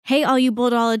Hey, all you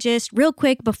boldologists, real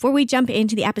quick, before we jump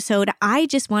into the episode, I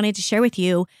just wanted to share with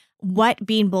you what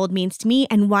being bold means to me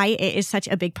and why it is such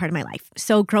a big part of my life.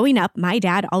 So growing up, my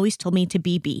dad always told me to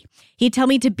be B. He'd tell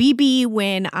me to be B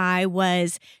when I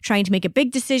was trying to make a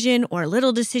big decision or a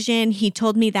little decision. He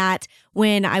told me that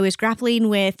when I was grappling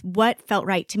with what felt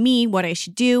right to me, what I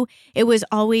should do, it was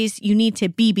always, you need to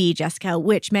be B, Jessica,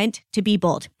 which meant to be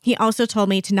bold. He also told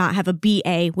me to not have a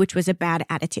BA, which was a bad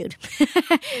attitude.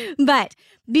 But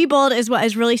be bold is what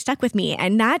has really stuck with me.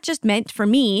 And that just meant for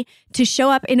me to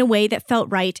show up in a way that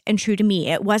felt right and true to me.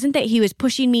 It wasn't that he was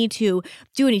pushing me to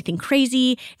do anything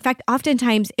crazy. In fact,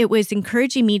 oftentimes it was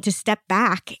encouraging me to step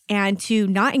back and to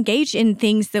not engage in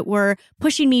things that were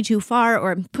pushing me too far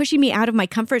or pushing me out of my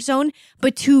comfort zone,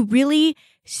 but to really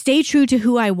stay true to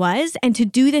who I was and to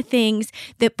do the things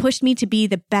that pushed me to be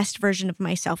the best version of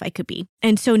myself I could be.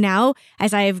 And so now,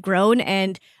 as I have grown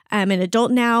and I'm an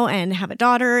adult now and have a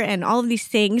daughter and all of these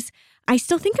things, I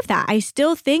still think of that. I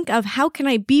still think of how can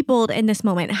I be bold in this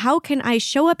moment? How can I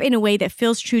show up in a way that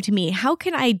feels true to me? How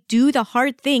can I do the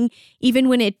hard thing even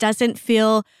when it doesn't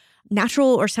feel natural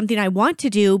or something I want to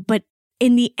do, but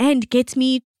in the end gets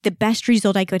me the best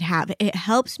result I could have? It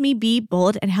helps me be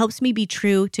bold and helps me be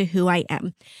true to who I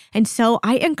am. And so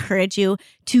I encourage you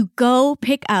to go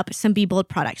pick up some Be Bold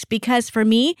products because for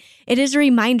me, it is a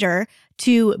reminder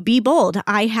to be bold.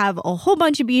 I have a whole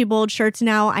bunch of Be Bold shirts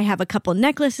now. I have a couple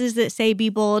necklaces that say Be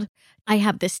Bold. I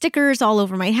have the stickers all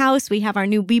over my house. We have our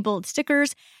new Be Bold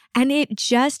stickers. And it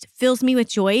just fills me with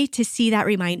joy to see that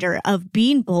reminder of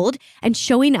being bold and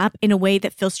showing up in a way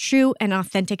that feels true and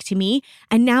authentic to me.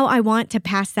 And now I want to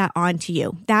pass that on to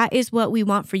you. That is what we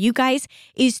want for you guys,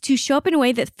 is to show up in a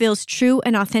way that feels true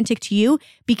and authentic to you,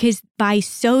 because by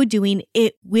so doing,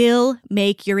 it will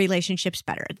make your relationships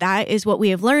better. That is what we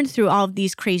have learned through all of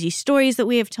these crazy stories that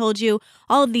we have told you,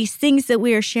 all of these things that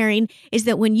we are sharing, is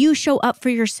that when you show up for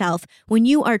yourself, when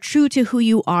you are true to who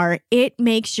you are, it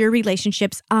makes your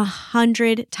relationships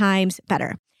 100 times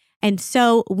better. And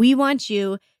so we want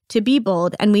you to be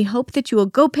bold, and we hope that you will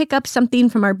go pick up something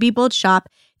from our Be Bold shop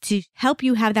to help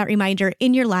you have that reminder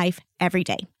in your life every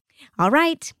day. All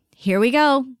right, here we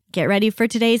go. Get ready for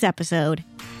today's episode.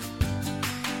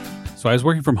 So I was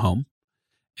working from home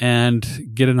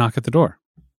and get a knock at the door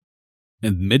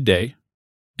in midday.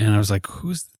 And I was like,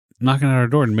 who's knocking at our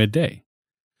door in midday?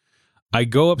 I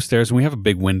go upstairs and we have a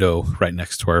big window right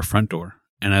next to our front door.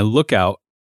 And I look out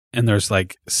and there's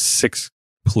like 6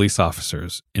 police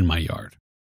officers in my yard,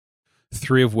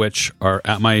 3 of which are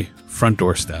at my front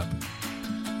doorstep.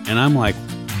 And I'm like,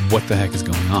 what the heck is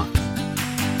going on?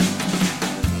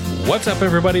 What's up,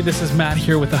 everybody? This is Matt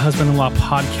here with the Husband-in-Law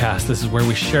Podcast. This is where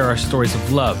we share our stories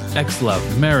of love,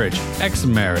 ex-love, marriage,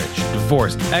 ex-marriage,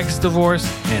 divorce, ex-divorce,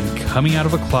 and coming out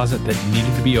of a closet that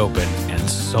needed to be opened, and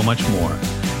so much more.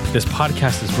 This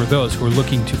podcast is for those who are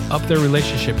looking to up their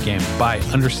relationship game by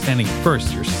understanding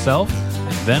first yourself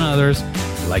and then others,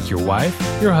 like your wife,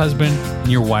 your husband,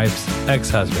 and your wife's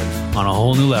ex-husband on a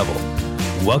whole new level.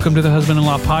 Welcome to the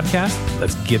Husband-in-Law Podcast.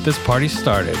 Let's get this party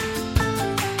started.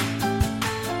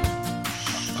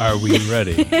 Are we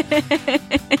ready?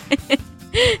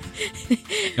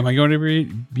 Am I going to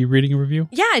be reading a review?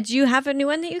 Yeah. Do you have a new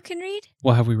one that you can read?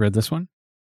 Well, have we read this one?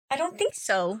 I don't think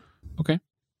so. Okay.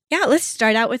 Yeah, let's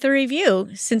start out with a review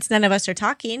since none of us are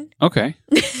talking. Okay.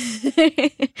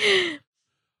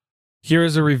 Here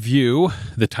is a review.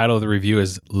 The title of the review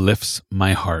is Lifts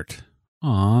My Heart.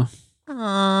 Aww.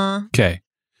 Okay.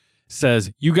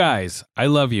 Says, you guys, I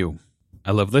love you.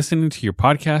 I love listening to your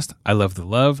podcast. I love the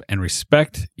love and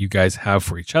respect you guys have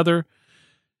for each other.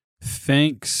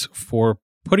 Thanks for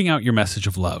putting out your message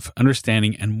of love,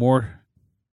 understanding, and more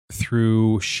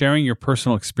through sharing your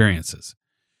personal experiences.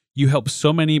 You help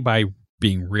so many by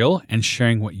being real and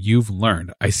sharing what you've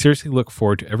learned. I seriously look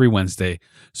forward to every Wednesday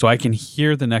so I can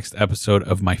hear the next episode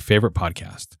of my favorite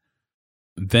podcast.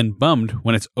 Then bummed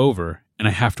when it's over and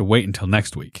I have to wait until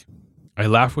next week. I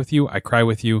laugh with you, I cry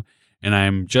with you, and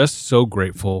I'm just so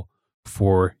grateful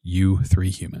for you 3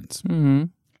 humans. Mm-hmm.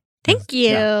 Thank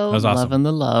you. Yeah, that was awesome. Love and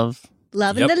the love.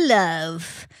 Love and the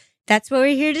love. That's what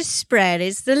we're here to spread,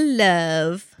 is the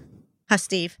love. Huh,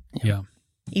 Steve? Yeah.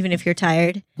 Even if you're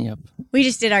tired. Yep. We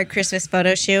just did our Christmas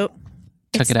photo shoot.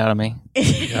 Took it out of me.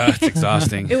 Yeah, it's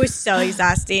exhausting. It was so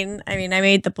exhausting. I mean, I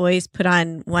made the boys put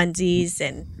on onesies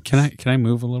and... Can I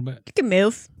move a little bit? You can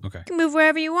move. Okay. You can move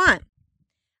wherever you want.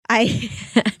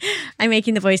 I'm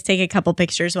making the boys take a couple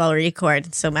pictures while we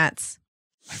record, so Matt's...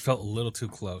 I felt a little too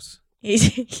close.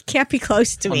 He can't be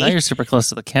close to me. Now you're super close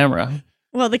to the camera.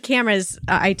 Well, the cameras,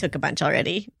 I took a bunch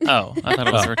already. Oh, I thought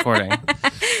it was recording.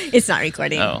 It's not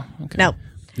recording. Oh, okay. No.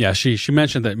 Yeah, she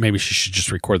mentioned that maybe she should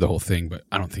just record the whole thing, but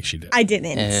I don't think she did. I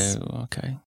didn't. Oh,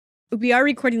 okay. We are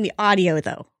recording the audio,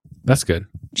 though. That's good.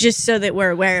 Just so that we're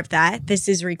aware of that. This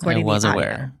is recording I was the audio.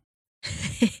 aware.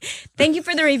 Thank you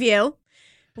for the review.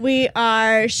 We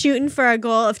are shooting for a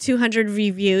goal of 200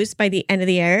 reviews by the end of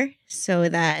the year. So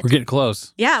that... We're getting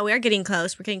close. Yeah, we are getting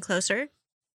close. We're getting closer.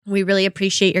 We really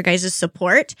appreciate your guys'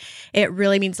 support. It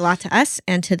really means a lot to us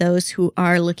and to those who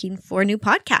are looking for new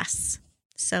podcasts.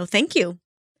 So thank you.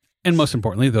 And most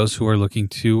importantly, those who are looking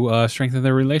to strengthen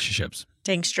their relationships.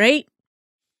 Staying straight.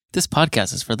 This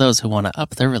podcast is for those who want to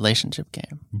up their relationship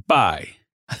game. Bye.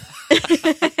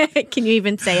 Can you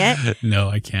even say it? No,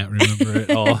 I can't remember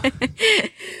it all.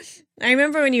 I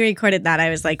remember when you recorded that, I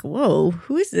was like, whoa,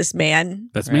 who is this man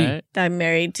That's me. Right? that I'm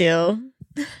married to?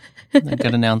 A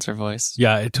good announcer voice.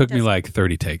 Yeah, it took me like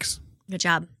 30 takes. Good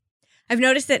job. I've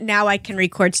noticed that now I can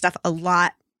record stuff a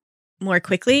lot more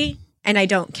quickly, and I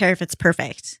don't care if it's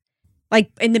perfect. Like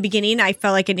in the beginning, I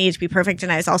felt like it needed to be perfect,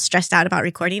 and I was all stressed out about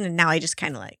recording, and now I just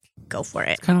kind of like go for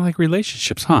it. It's kind of like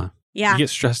relationships, huh? Yeah, You get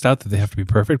stressed out that they have to be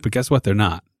perfect, but guess what? They're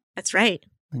not. that's right.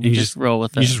 And You you just- just roll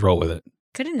with You it. just roll with it.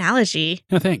 Good analogy.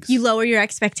 No, thanks. You lower your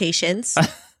expectations.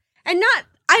 And not,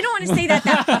 I don't want to say that.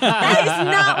 That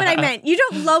is not what I meant. You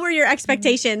don't lower your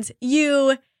expectations.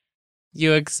 You,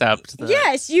 You accept the...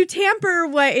 yes, you tamper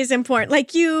what is important.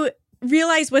 Like you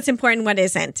realize what's important and what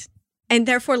isn't. And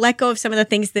therefore let go of some of the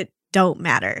things that don't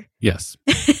matter. Yes.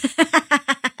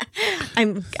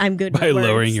 I'm good By with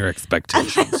lowering words. your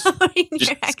expectations. Lowering your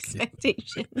Just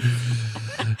expectations.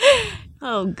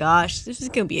 Oh gosh, this is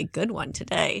going to be a good one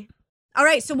today. All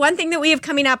right, so one thing that we have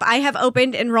coming up, I have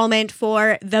opened enrollment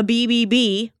for the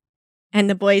BBB, and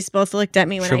the boys both looked at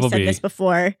me when Triple I said B. this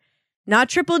before. Not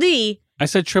Triple D. I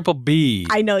said triple B.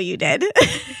 I know you did.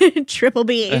 Triple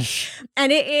B.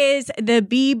 And it is the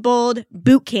Be Bold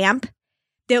Boot Camp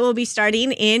that will be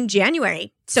starting in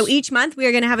January. So each month we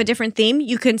are going to have a different theme.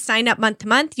 You can sign up month to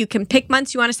month. You can pick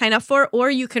months you want to sign up for, or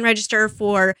you can register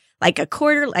for like a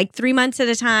quarter, like 3 months at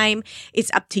a time. It's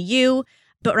up to you.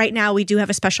 But right now we do have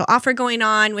a special offer going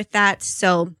on with that.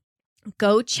 So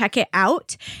go check it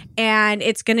out. And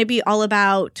it's going to be all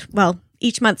about, well,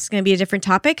 each month is going to be a different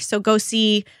topic. So go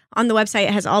see on the website.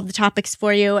 It has all the topics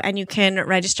for you and you can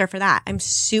register for that. I'm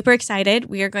super excited.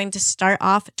 We are going to start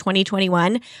off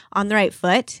 2021 on the right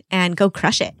foot and go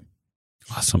crush it.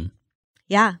 Awesome.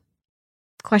 Yeah.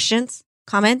 Questions?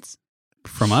 Comments?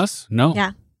 From us? No.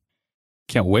 Yeah.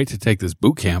 Can't wait to take this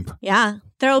boot camp. Yeah.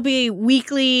 There will be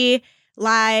weekly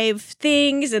live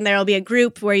things and there will be a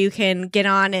group where you can get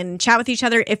on and chat with each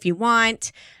other if you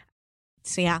want.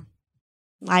 So yeah.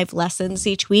 Live lessons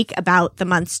each week about the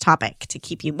month's topic to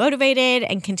keep you motivated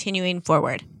and continuing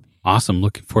forward. Awesome.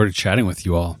 Looking forward to chatting with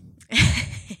you all.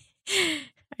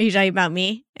 Are you talking about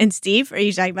me and Steve? Or are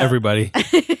you talking about Everybody.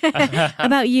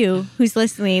 about you who's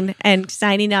listening and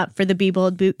signing up for the Be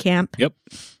Bold Boot Camp? Yep.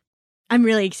 I'm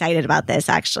really excited about this,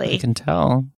 I actually. can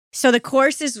tell. So the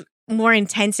course is more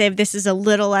intensive. This is a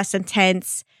little less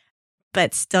intense,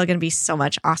 but still going to be so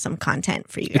much awesome content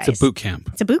for you guys. It's a boot camp.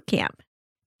 It's a boot camp.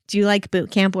 Do you like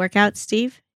boot camp workouts,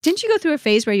 Steve? Didn't you go through a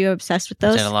phase where you were obsessed with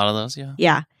those? Did a lot of those, yeah.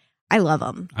 Yeah, I love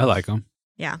them. I like them.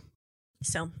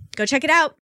 So go check it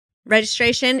out.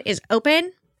 Registration is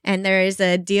open and there is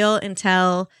a deal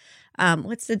until,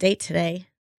 what's the date today?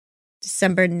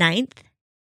 December 9th.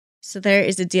 So there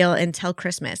is a deal until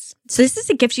Christmas. So this is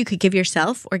a gift you could give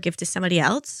yourself or give to somebody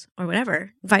else or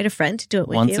whatever. Invite a friend to do it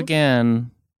with Once you.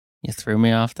 again, you threw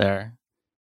me off there.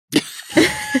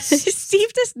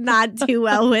 Steve does not do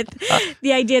well with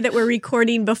the idea that we're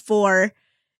recording before.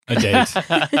 A date.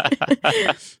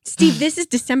 Steve, this is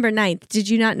December 9th. Did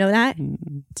you not know that?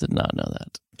 Did not know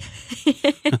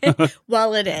that.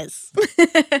 Well, it is.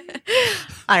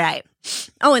 All right.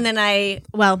 Oh, and then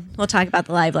we'll talk about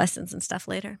the live lessons and stuff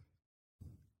later.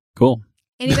 Cool.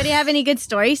 Anybody have any good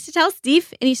stories to tell?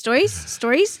 Steve, any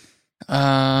stories?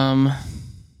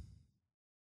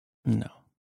 No.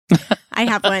 I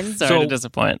have one. Sorry So- to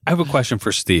disappoint. I have a question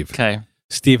for Steve. Okay.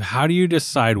 Steve, how do you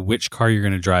decide which car you're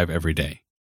going to drive every day?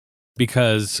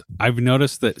 Because I've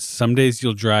noticed that some days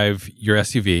you'll drive your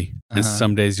SUV and Uh-huh.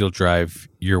 some days you'll drive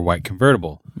your white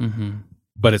convertible, Mm-hmm.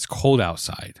 but it's cold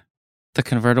outside. The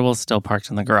convertible is still parked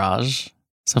in the garage.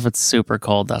 So if it's super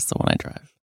cold, that's the one I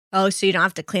drive. Oh, so you don't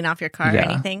have to clean off your car or Yeah.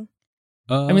 anything?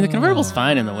 I mean, the convertible's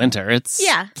fine in the winter. It's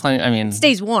Yeah. plenty. I mean, It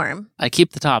stays warm. I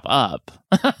keep the top up.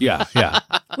 Yeah, yeah.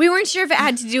 We weren't sure if it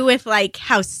had to do with like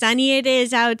how sunny it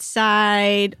is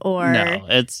outside or No,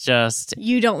 it's just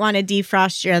you don't want to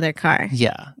defrost your other car.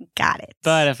 yeah. Got it.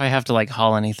 But if I have to like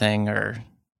haul anything or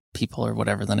people or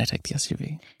whatever, then I take the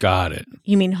SUV. Got it.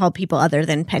 You mean haul people other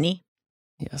than Penny?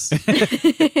 Yes.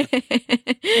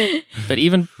 But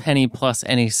even penny plus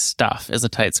any stuff is a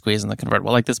tight squeeze in the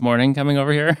convertible. Like this morning coming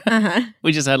over here,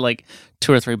 we just had like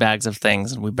 2 or 3 bags of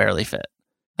things and we barely fit.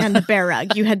 And the bear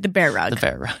rug. You had the bear rug. The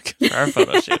bear rug for our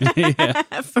photo shoot. Yeah.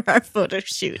 For our photo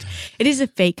shoot. It is a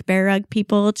fake bear rug,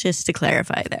 people, just to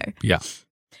clarify there. Yeah.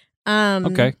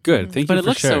 Okay, good. Thank But you it for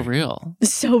looks so sharing. real.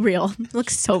 So real.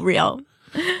 Looks so real.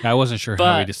 I wasn't sure how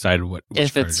we But decided which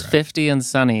If car to it's drive. 50 and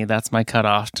sunny, that's my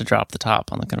cutoff to drop the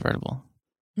top on the convertible.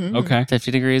 Okay.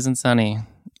 50 degrees and sunny,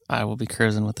 I will be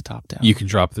cruising with the top down. You can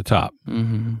drop the top.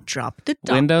 Drop the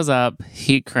top. Windows up,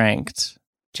 heat cranked,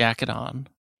 jacket on.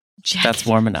 Jacket. That's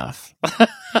warm enough.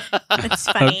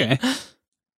 That's funny. Okay.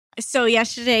 So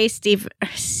yesterday,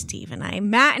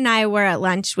 Matt and I were at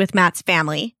lunch with Matt's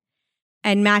family,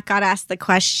 and Matt got asked the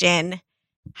question,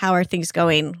 how are things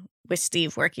going with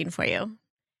Steve working for you?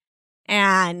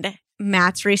 And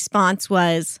Matt's response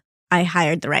was, I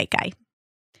hired the right guy.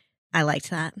 I liked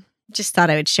that. Just thought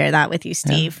I would share that with you,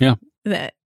 Steve. Yeah.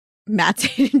 That Matt's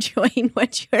enjoying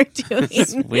what you're doing.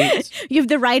 Sweet. You have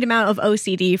the right amount of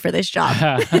OCD for this job.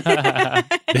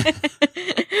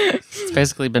 It's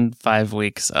basically been 5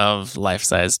 weeks of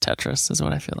life-size Tetris is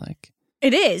what I feel like.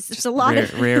 It is. It's a lot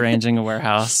of rearranging a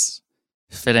warehouse,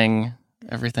 fitting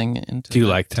everything into Do you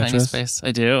the like tiny Tetris? space.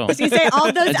 I do. I was gonna say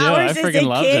all those I do. hours I as freaking a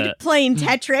loved kid it. playing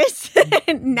Tetris,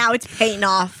 and now it's paying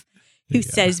off. Who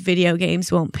says video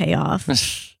games won't pay off?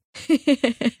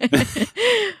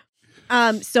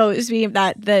 So speaking of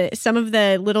that, some of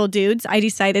the little dudes I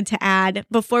decided to add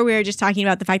before. We were just talking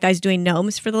about the fact that I was doing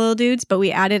gnomes for the little dudes, but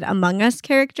we added Among Us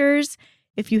characters.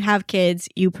 If you have kids,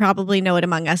 you probably know what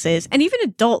Among Us is, and even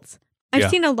adults. I've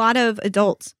seen a lot of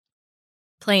adults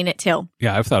playing it too.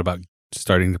 Yeah, I've thought about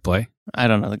starting to play. I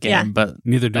don't know the game, Yeah. but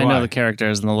Neither do I know the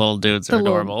characters and the little dudes are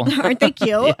adorable. Aren't they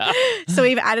cute? Yeah. So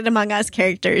we've added Among Us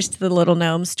characters to the little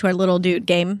gnomes, to our little dude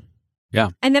game. Yeah.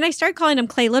 And then I started calling them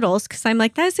Clay Littles because I'm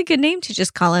like, that's a good name to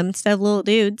just call them instead of little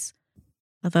dudes.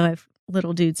 Although I've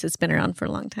little dudes has been around for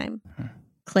a long time.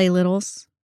 Clay Littles.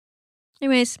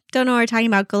 Anyways, don't know what we're talking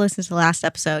about. Go listen to the last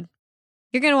episode.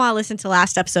 You're going to want to listen to the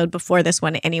last episode before this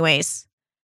one anyways.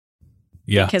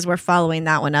 Yeah. Because we're following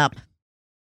that one up.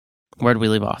 Where'd we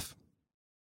leave off?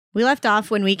 We left off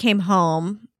when we came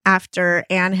home after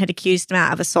Anne had accused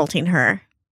Matt of assaulting her.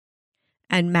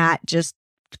 And Matt just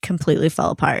completely fell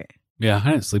apart. Yeah,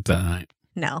 I didn't sleep that night.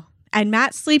 No. And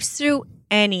Matt sleeps through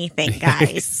anything,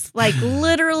 guys. Like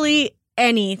literally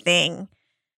anything.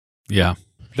 Yeah.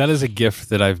 That is a gift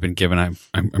that I've been given.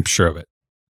 I'm sure of it.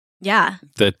 Yeah.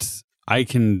 That I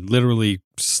can literally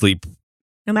sleep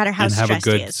No matter how and have a stressed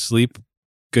he good is. sleep,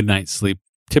 good night's sleep,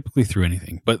 typically through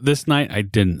anything. But this night I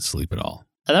didn't sleep at all.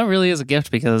 And that really is a gift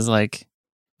because, like,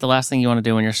 the last thing you want to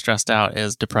do when you're stressed out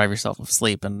is deprive yourself of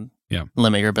sleep and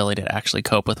limit your ability to actually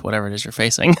cope with whatever it is you're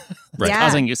facing. Right. Yeah.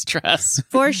 Causing you stress.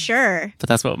 For sure. But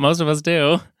that's what most of us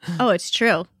do. Oh, it's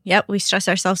true. Yep. We stress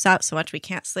ourselves out so much we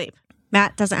can't sleep.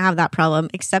 Matt doesn't have that problem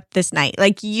except this night.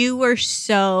 Like you were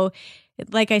so,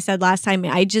 like I said last time,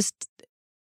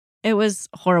 it was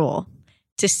horrible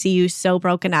to see you so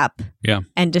broken up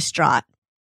and distraught.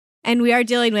 And we are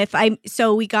dealing with,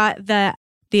 so we got the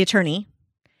attorney.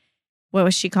 What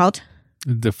was she called?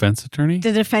 Defense attorney?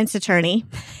 The defense attorney.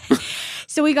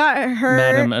 So we got her.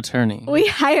 Madam Attorney. We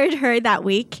hired her that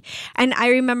week. And I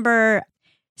remember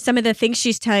some of the things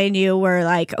she's telling you were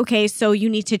like, okay, so you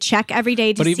need to check every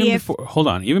day to see if.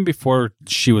 Even before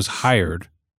she was hired,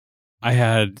 I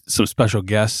had some special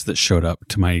guests that showed up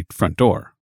to my front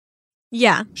door.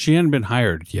 Yeah, She hadn't been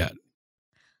hired yet.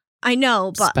 I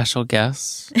know, but Special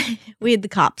guests. we had the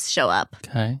cops show up,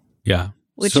 Okay. Yeah.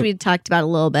 which So- we'd talked about a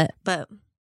little bit, but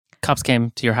Cops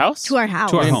came to your house? to our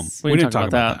house. to our We home. didn't- We didn't talk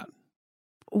about that.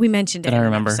 We mentioned it That I in an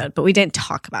remember. episode, but we didn't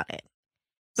talk about it.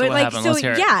 So But what like, happened? so Let's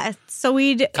hear it. yeah, so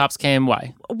we'd. Cops came.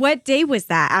 Why? What day was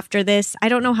that after this? I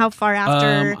don't know how far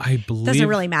after. I believe. Doesn't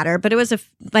really matter, but it was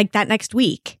like that next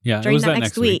week. Yeah, it during was that that next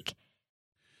next week. week.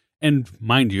 And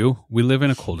mind you, we live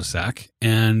in a cul-de-sac,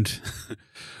 and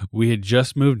we had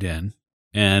just moved in,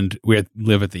 and we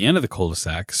live at the end of the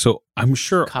cul-de-sac. So I'm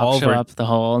sure all Cops of show our, up. The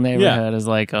whole neighborhood is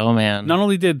like, oh man. not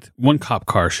only did one cop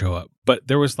car show up, but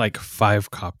there was like 5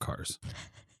 cop cars.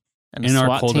 and a in our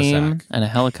SWAT cul-de-sac. team and a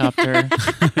helicopter.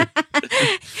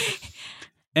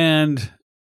 And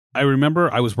I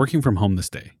remember I was working from home this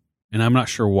day, and I'm not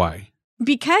sure why.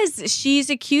 Because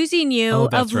she's accusing you Oh,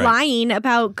 that's of right. lying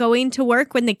about going to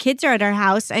work when the kids are at our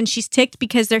house, and she's ticked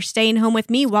because they're staying home with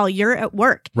me while you're at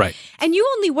work. Right. And you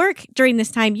only work during this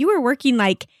time. You were working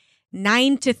like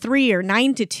 9 to 3 or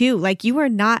 9 to 2. Like you were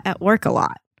not at work a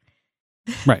lot.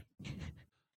 Right.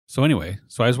 So anyway,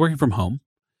 I was working from home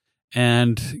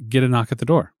and get a knock at the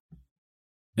door.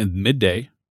 at midday.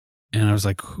 And I was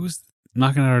like, who's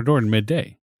knocking at our door in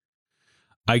midday?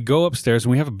 I go upstairs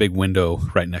and we have a big window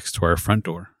right next to our front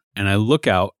door. And I look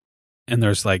out and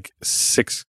there's like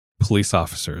 6 police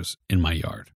officers in my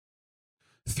yard,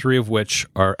 3 of which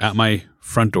are at my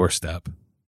front doorstep.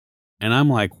 And I'm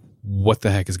like, what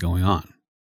the heck is going on?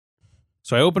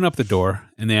 So I open up the door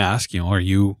and they ask, are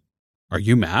you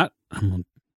Matt? I'm like,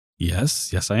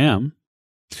 yes, I am.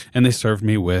 And they served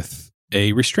me with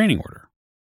a restraining order.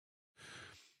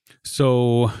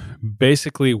 So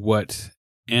basically what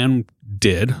Anne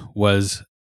did was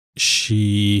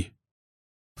she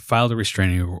filed a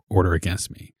restraining order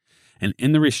against me. And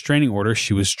in the restraining order,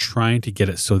 she was trying to get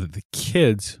it so that the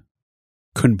kids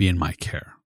couldn't be in my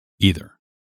care either.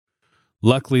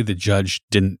 Luckily, the judge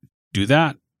didn't do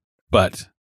that, but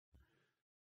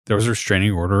there was a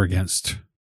restraining order against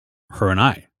her and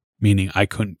I, meaning I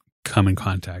couldn't come in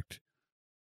contact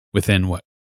within what?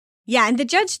 Yeah, and the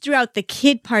judge threw out the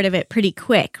kid part of it pretty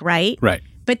quick, right? Right.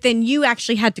 But then you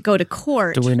actually had to go to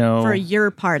court Do we know, for your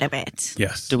part of it.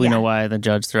 Yes. Do we know why the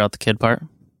judge threw out the kid part?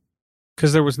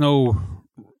 Because there was no...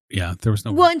 Well,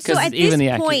 and so at even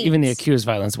this point... even the accused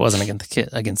violence wasn't against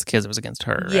the kids, it was against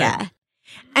her, right? Yeah.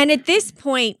 And at this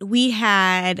point, we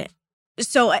had...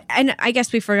 So, and I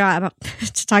guess we forgot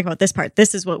to talk about this part.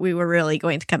 This is what we were really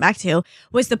going to come back to,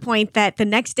 was the point that the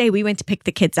next day we went to pick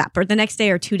the kids up, or the next day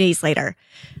or 2 days later.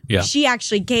 Yeah. She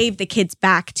actually gave the kids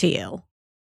back to you.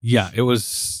 Yeah, it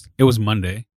was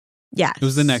Monday. Yeah. It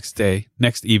was the next day,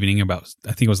 next evening, about,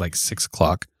 I think it was like 6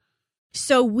 o'clock.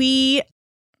 So we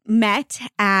met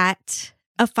at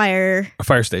a fire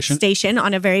station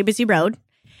on a very busy road.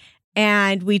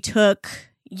 And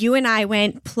you and I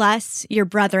went plus your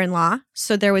brother-in-law.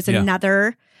 So there was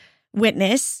another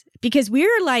witness, because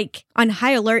we're like on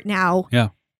high alert now. Yeah.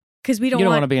 Because we don't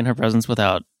want to be in her presence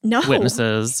without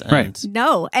witnesses. Right.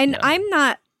 No. And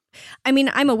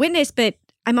I'm a witness, but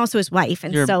I'm also his wife.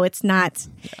 And so it's not.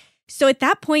 Yeah. So at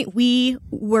that point, we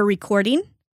were recording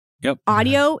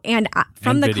audio. And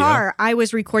from the video. car, I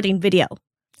was recording video.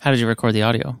 How did you record the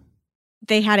audio?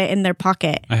 They had it in their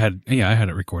pocket. I had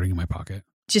it recording in my pocket.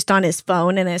 Just on his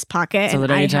phone in his pocket. So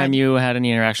that anytime you had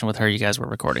any interaction with her, you guys were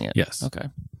recording it? Yes. Okay.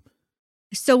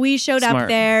 So we showed up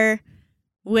there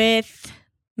with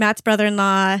Matt's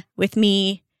brother-in-law, with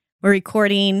me. We're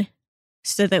recording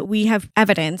so that we have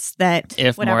evidence that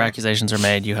if more accusations are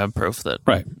made, you have proof that...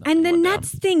 Right. And the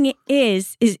next thing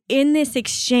is in this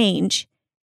exchange,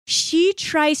 she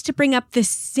tries to bring up the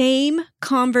same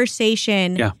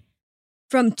conversation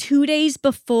from 2 days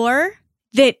before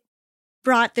that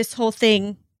brought this whole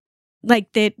thing,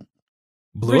 like that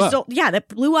blew up. Yeah, that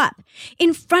blew up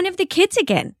in front of the kids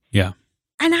again. Yeah.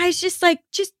 And I was just like,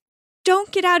 just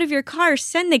don't get out of your car.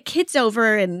 Send the kids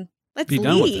over and let's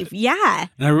leave. Yeah.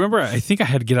 And I remember, I think I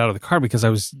had to get out of the car because I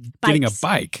was getting a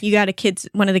bike. You got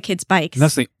one of the kids' bikes. And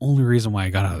that's the only reason why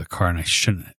I got out of the car, and I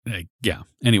shouldn't.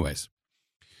 Anyways.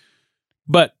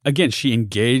 But again, she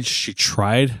engaged. She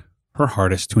tried her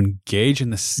hardest to engage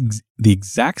in the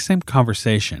exact same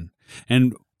conversation.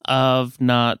 And of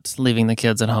not leaving the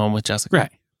kids at home with Jessica.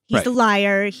 Right. He's a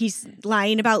liar. He's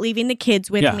lying about leaving the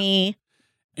kids with me.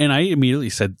 And I immediately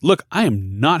said, look, I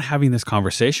am not having this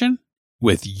conversation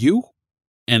with you,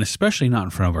 and especially not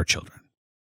in front of our children.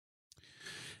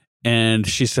 And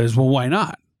she says, well, why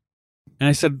not? And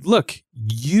I said, look,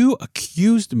 you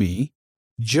accused me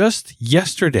just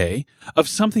yesterday of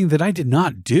something that I did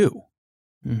not do.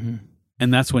 Mm-hmm.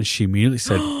 And that's when she immediately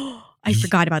said, I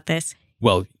forgot about this.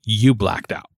 Well, you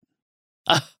blacked out.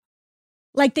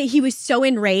 Like that he was so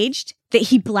enraged that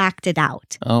he blacked it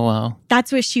out. Oh, wow.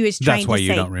 That's what she was trying to say. That's why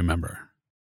you don't remember.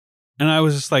 And I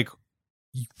was just like,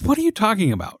 what are you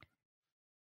talking about?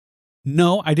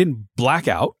 No, I didn't black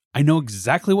out. I know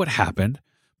exactly what happened,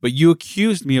 but you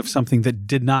accused me of something that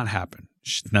did not happen.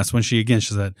 And that's when she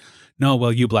said, no,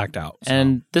 well, you blacked out. So.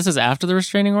 And this is after the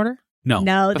restraining order?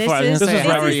 No, this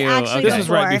is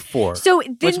right before. So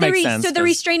then the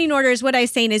restraining order is what I was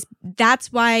saying is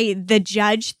that's why the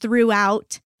judge threw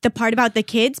out the part about the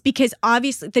kids, because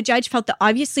obviously the judge felt that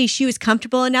obviously she was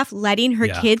comfortable enough letting her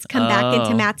kids come back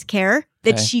into Matt's care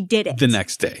that she did it. The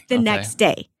next day. Next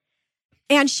day.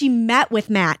 And she met with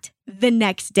Matt the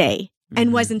next day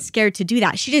and wasn't scared to do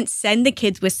that. She didn't send the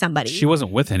kids with somebody. She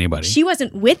wasn't with anybody.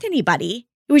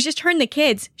 It was just her and the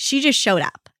kids. She just showed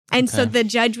up. And so the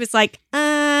judge was like,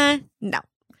 no.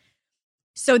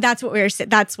 So that's what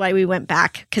that's why we went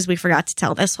back, because we forgot to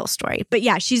tell this whole story. But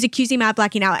yeah, she's accusing Matt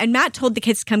blacking out. And Matt told the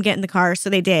kids to come get in the car, so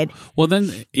they did. Well,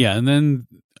 and then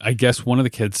I guess one of the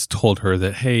kids told her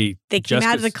that, hey, they came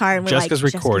out of the car and were Jessica's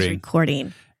like, recording. Jessica's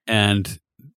recording. And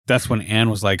that's when Anne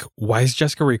was like, why is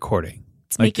Jessica recording?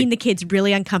 It's making the kids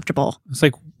really uncomfortable. It's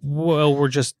like, well,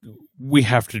 we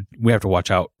have to watch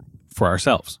out for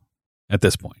ourselves at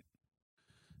this point.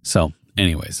 So,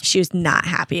 anyways. She was not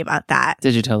happy about that.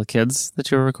 Did you tell the kids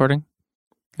that you were recording?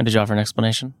 Or did you offer an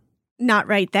explanation? Not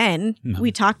right then. No.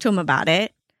 We talked to him about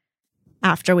it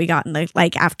after we got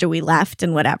after we left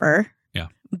and whatever. Yeah.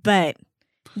 But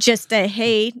just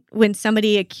hey, when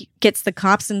somebody gets the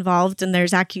cops involved and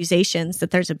there's accusations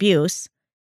that there's abuse,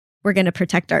 we're going to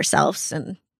protect ourselves.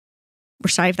 And we're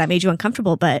sorry if that made you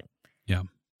uncomfortable, but yeah,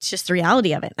 it's just the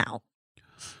reality of it now.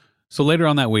 So later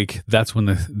on that week, that's when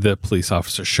the police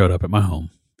officer showed up at my home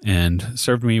and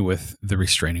served me with the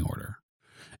restraining order.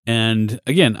 And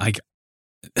again,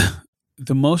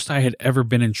 the most I had ever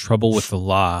been in trouble with the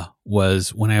law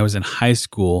was when I was in high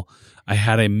school. I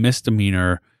had a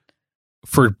misdemeanor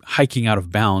for hiking out of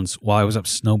bounds while I was up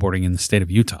snowboarding in the state of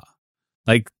Utah.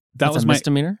 That was a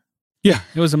misdemeanor? Yeah,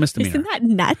 it was a misdemeanor. Isn't that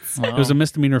nuts? Wow. It was a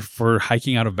misdemeanor for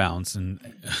hiking out of bounds and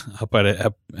up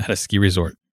at a ski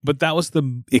resort. But that was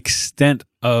the extent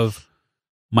of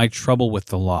my trouble with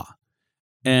the law.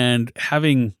 And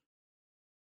having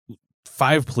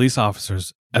 5 police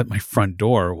officers at my front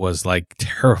door was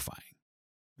terrifying.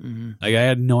 Mm-hmm. I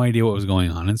had no idea what was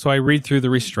going on. And so I read through the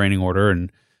restraining order,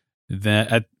 and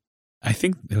I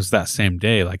think it was that same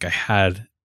day, I had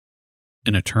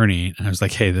an attorney, and I was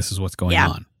like, hey, this is what's going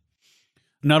on.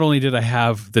 Not only did I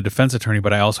have the defense attorney,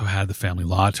 but I also had the family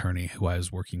law attorney who I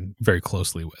was working very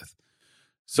closely with.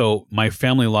 So my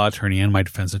family law attorney and my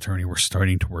defense attorney were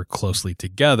starting to work closely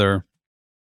together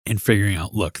in figuring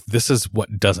out, look, this is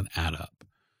what doesn't add up.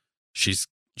 She's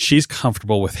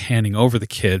comfortable with handing over the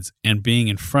kids and being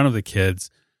in front of the kids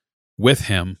with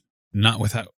him, not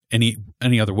without any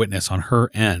other witness on her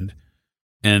end.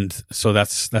 And so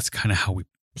that's kind of how we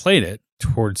played it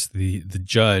towards the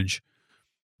judge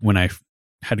when I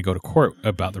had to go to court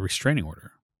about the restraining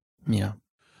order. Yeah.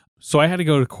 So I had to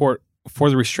go to court for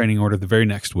the restraining order the very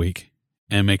next week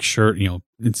and make sure,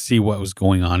 and see what was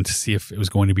going on to see if it was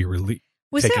going to be taken off.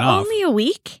 Was it only a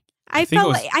week? I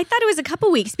thought it was a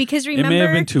couple weeks because remember, it may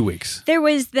have been 2 weeks. There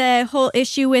was the whole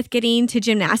issue with getting to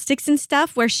gymnastics and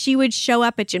stuff where she would show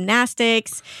up at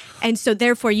gymnastics. And so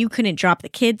therefore you couldn't drop the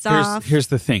kids off. Here's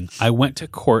the thing. I went to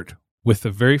court with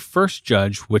the very first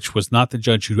judge, which was not the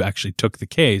judge who actually took the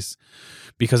case,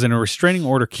 because in a restraining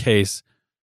order case,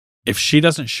 if she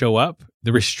doesn't show up,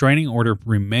 the restraining order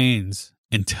remains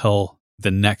until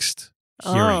the next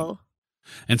hearing. Oh.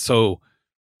 And so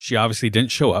she obviously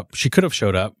didn't show up. She could have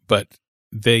showed up, but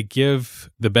they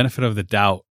give the benefit of the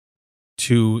doubt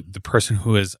to the person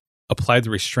who has applied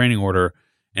the restraining order.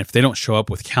 And if they don't show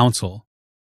up with counsel,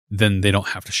 then they don't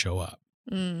have to show up.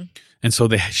 Mm. And so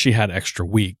she had extra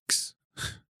weeks.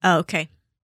 Oh, okay.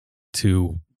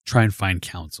 To try and find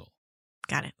counsel.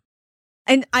 Got it.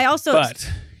 And I also...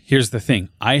 But here's the thing.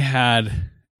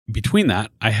 Between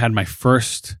that, I had my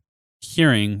first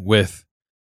hearing with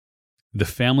the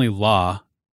family law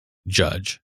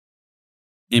judge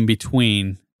in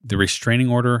between the restraining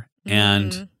order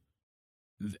and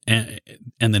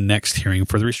the next hearing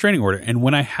for the restraining order. And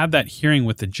when I had that hearing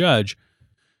with the judge,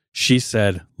 she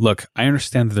said, look, I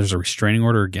understand that there's a restraining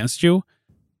order against you.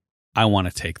 I want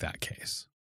to take that case.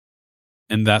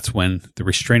 And that's when the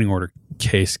restraining order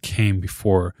case came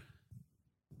before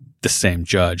the same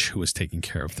judge who was taking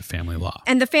care of the family law.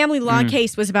 And the family law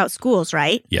case was about schools,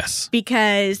 right? Yes.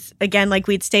 Because, again, like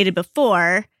we'd stated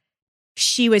before,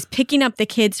 she was picking up the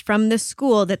kids from the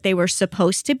school that they were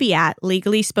supposed to be at,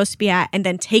 legally supposed to be at, and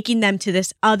then taking them to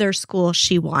this other school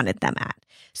she wanted them at.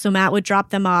 So Matt would drop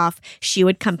them off. She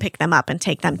would come pick them up and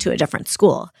take them to a different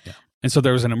school. Yeah. And so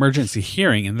there was an emergency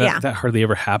hearing, and that hardly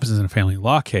ever happens in a family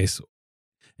law case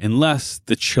unless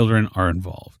the children are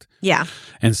involved. Yeah.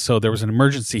 And so there was an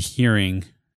emergency hearing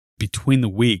between the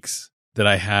weeks that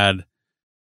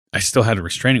I still had a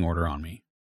restraining order on me.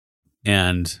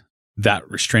 And that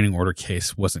restraining order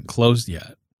case wasn't closed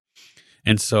yet.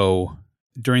 And so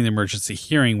during the emergency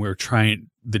hearing,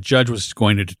 the judge was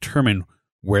going to determine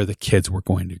where the kids were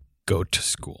going to go to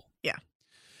school. Yeah.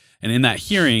 And in that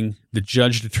hearing, the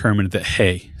judge determined that,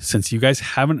 hey, since you guys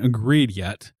haven't agreed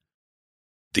yet,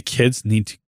 the kids need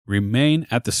to remain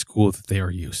at the school that they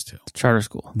are used to. The charter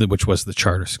school. Which was the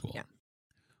charter school. Yeah.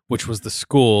 Which was the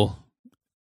school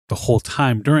the whole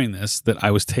time during this that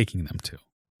I was taking them to.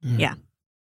 Yeah.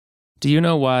 Do you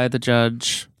know why the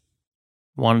judge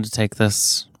wanted to take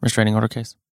this restraining order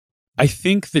case? I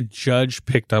think the judge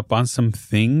picked up on some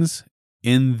things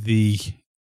in the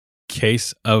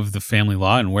case of the family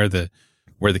law and where the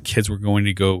kids were going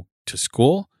to go to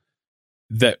school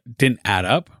that didn't add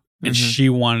up. And she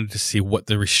wanted to see what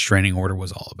the restraining order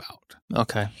was all about.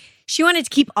 Okay. She wanted to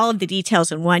keep all of the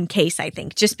details in one case, I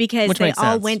think, just because Which they makes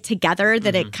all sense. went together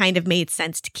that it kind of made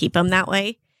sense to keep them that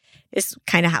way. Is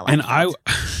kind of how And I felt.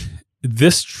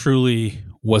 this truly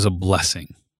was a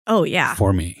blessing Oh, yeah.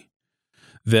 for me,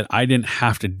 that I didn't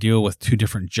have to deal with two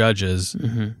different judges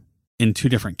in two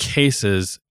different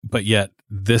cases, but yet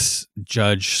this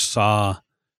judge saw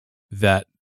that,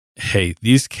 hey,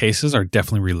 these cases are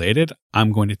definitely related.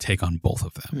 I'm going to take on both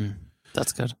of them.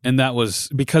 That's good. And that was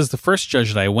because the first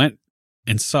judge that I went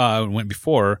and saw and went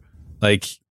before, like,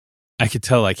 I could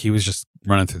tell, like, he was just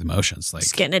running through the motions. Like,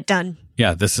 Just getting it done.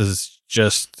 yeah, this is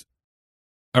just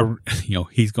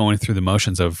he's going through the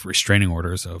motions of restraining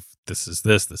orders of this is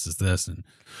this. And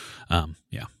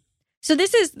yeah. So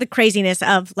this is the craziness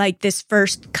of like this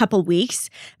first couple weeks.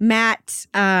 Matt,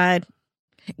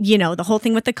 the whole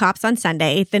thing with the cops on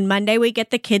Sunday. Then Monday we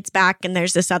get the kids back and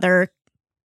there's this other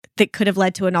that could have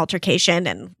led to an altercation,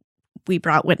 and we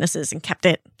brought witnesses and kept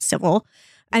it civil.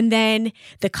 And then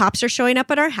the cops are showing up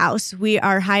at our house. We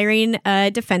are hiring a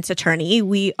defense attorney.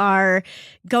 We are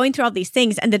going through all these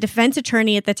things. And the defense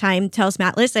attorney at the time tells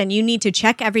Matt, listen, you need to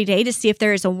check every day to see if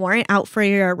there is a warrant out for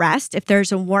your arrest. If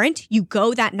there's a warrant, you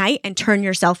go that night and turn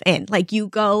yourself in. Like, you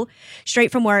go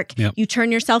straight from work, Yep. you turn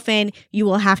yourself in, you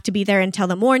will have to be there until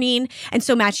the morning. And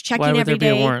so Matt's checking Why would every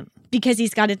there be day. a warrant? Because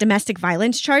he's got a domestic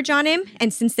violence charge on him.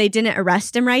 And since they didn't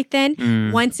arrest him right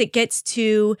then, once it gets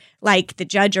to like the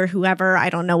judge or whoever, I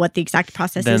don't know what the exact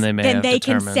process Then is, they may then have they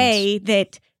can determined. say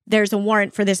that there's a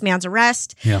warrant for this man's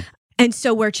arrest. Yeah. And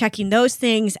so we're checking those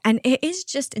things, and it is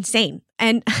just insane.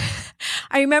 And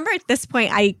I remember at this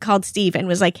point, I called Steve and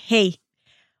was like, hey,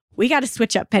 we got to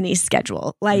switch up Penny's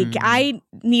schedule. Like, I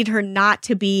need her not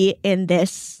to be in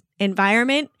this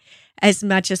environment as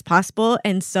much as possible.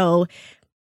 And so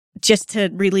just to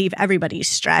relieve everybody's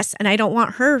stress. And I don't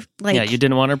want her like... Yeah, you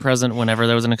didn't want her present whenever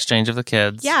there was an exchange of the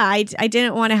kids. Yeah, I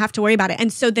didn't want to have to worry about it.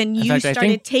 And so then you fact, I started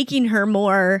think- taking her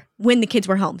more when the kids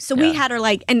were home. So we Yeah. had her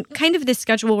like, and kind of this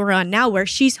schedule we're on now where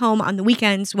she's home on the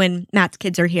weekends when Matt's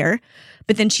kids are here,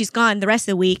 but then she's gone the rest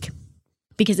of the week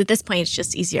because at this point it's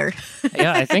just easier.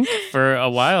 Yeah, I think for a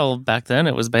while back then,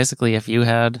 it was basically if you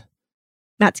had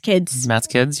Matt's kids. Matt's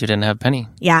kids, you didn't have Penny.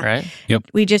 Yeah. Right?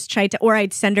 We just tried to, or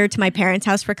I'd send her to my parents'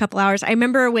 house for a couple hours. I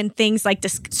remember when things like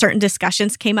certain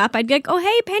discussions came up, I'd be like, oh,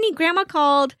 hey, Penny, grandma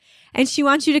called and she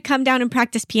wants you to come down and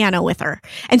practice piano with her.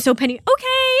 And so Penny,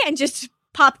 okay, and just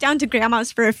pop down to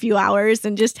grandma's for a few hours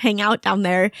and just hang out down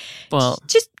there. Well,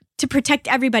 Just to protect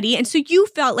everybody. And so you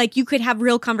felt like you could have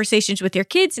real conversations with your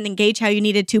kids and engage how you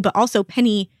needed to, but also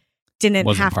Penny didn't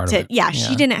Wasn't have part of to. it. Yeah, Yeah.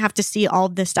 she didn't have to see all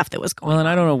the stuff that was going well, on. and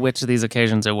I don't know which of these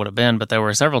occasions it would have been, but there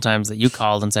were several times that you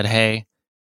called and said, hey,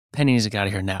 Penny needs to get out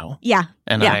of here now. Yeah,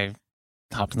 And Yeah. I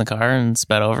hopped in the car and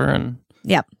sped over and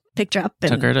picked her up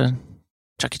and took her to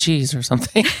Chuck E. Cheese or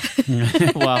something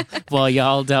while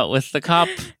y'all dealt with the cop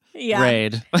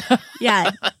raid.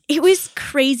 Yeah, it was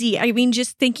crazy. I mean,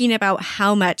 just thinking about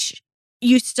how much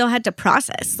you still had to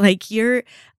process. Like you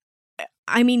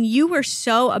were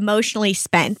so emotionally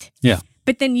spent. Yeah.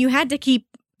 But then you have to keep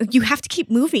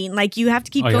moving. Like you have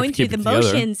to keep Oh, you have going to through keep the it together.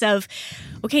 motions of,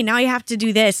 okay, now I have to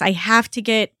do this. I have to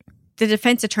get the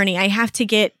defense attorney. I have to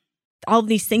get all of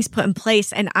these things put in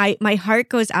place. And my heart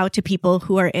goes out to people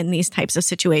who are in these types of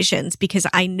situations because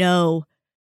I know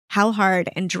how hard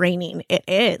and draining it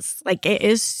is. Like it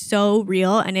is so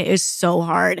real and it is so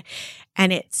hard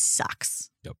and it sucks.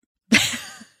 Yep.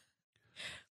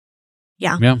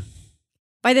 Yeah. Yeah.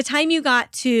 By the time you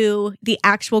got to the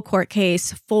actual court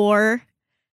case for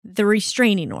the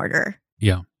restraining order,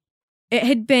 Yeah. it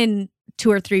had been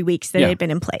 2 or 3 weeks that Yeah. it had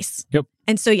been in place. Yep.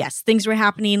 And so, yes, things were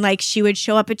happening. Like she would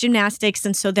show up at gymnastics.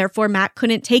 And so therefore Matt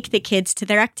couldn't take the kids to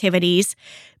their activities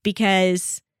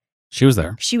because She was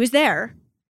there. she was there.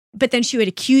 But then she would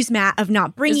accuse Matt of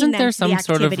not bringing Isn't them there to the some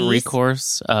sort of activities.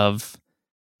 recourse of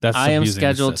That's I am abusing the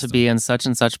scheduled to system. be in such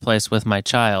and such place with my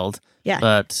child, Yeah.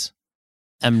 but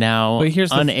am now But here's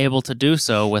the- unable to do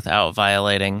so without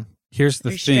violating. Here's the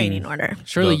restraining thing. order.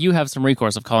 Surely The- you have some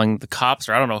recourse of calling the cops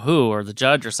or I don't know who or the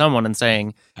judge or someone and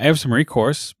saying, I have some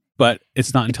recourse, but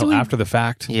it's not until Doing- after the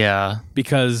fact. yeah,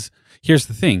 Because here's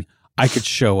the thing. I could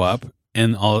show up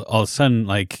and all of a sudden,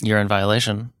 like, you're in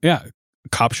violation. yeah, a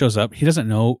cop shows up. He doesn't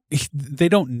know. They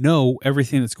don't know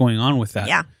everything that's going on with that.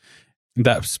 Yeah.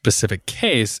 That specific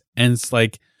case. And it's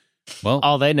like, well,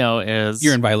 All they know is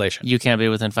you're in violation. you can't be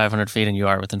within 500 feet and you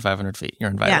are within 500 feet. You're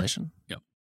in violation.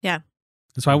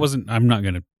 So I'm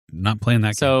not playing that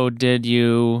game. So did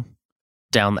you,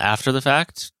 down after the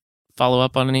fact, follow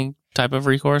up on any type of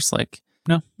recourse? Like,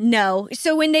 No.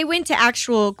 So when they went to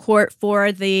actual court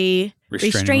for the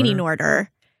restraining order,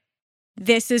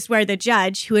 this is where the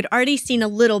judge, who had already seen a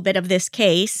little bit of this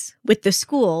case with the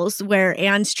schools, where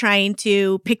Anne's trying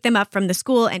to pick them up from the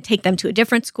school and take them to a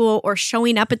different school, or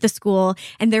showing up at the school,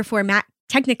 and therefore Matt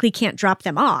technically can't drop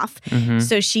them off.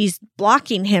 So she's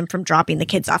blocking him from dropping the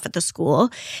kids off at the school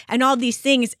and all these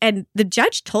things. And the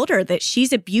judge told her that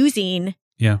she's abusing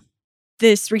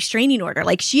this restraining order.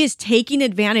 Like, she is taking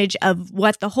advantage of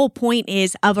what the whole point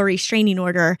is of a restraining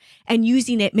order and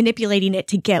using it, manipulating it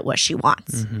to get what she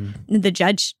wants. And the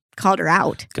judge called her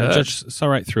out. The judge saw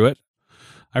right through it.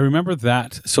 I remember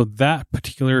that. So that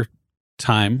particular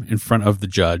time in front of the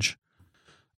judge,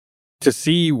 to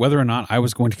see whether or not I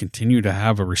was going to continue to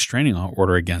have a restraining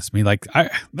order against me, like,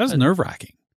 that's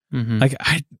nerve-wracking. Like,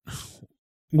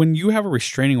 when you have a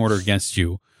restraining order against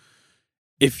you,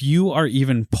 if you are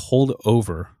even pulled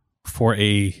over for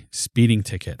a speeding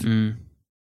ticket,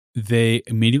 they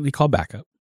immediately call backup.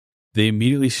 They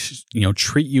immediately,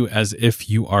 treat you as if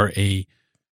you are a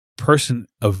person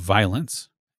of violence,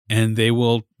 and they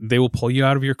will pull you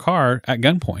out of your car at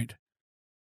gunpoint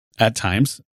at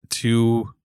times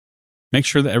to make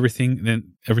sure that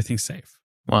everything's safe.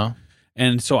 Wow.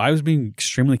 And so I was being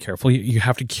extremely careful. You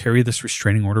have to carry this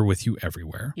restraining order with you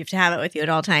everywhere. You have to have it with you at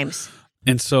all times.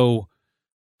 And so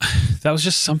that was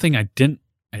just something I didn't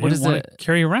want to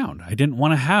carry around. I didn't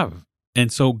want to have.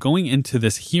 And so going into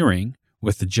this hearing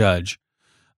with the judge,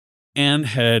 Anne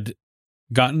had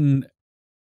gotten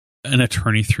an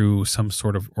attorney through some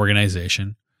sort of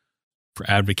organization for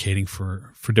advocating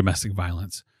for domestic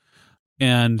violence.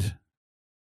 And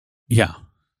yeah,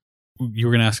 you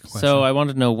were going to ask a question. So I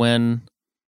wanted to know, when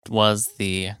was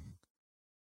the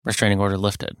restraining order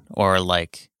lifted? Or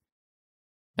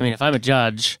if I'm a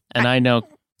judge and I know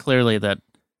clearly that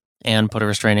Anne put a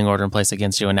restraining order in place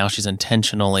against you, and now she's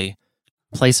intentionally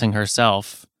placing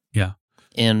herself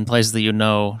in places that she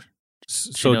knows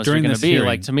during you're going this to be. hearing,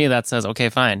 Like, to me, that says, okay,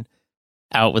 fine,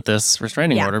 out with this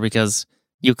restraining order, because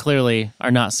you clearly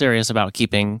are not serious about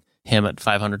keeping him at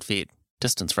 500 feet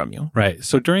distance from you. Right.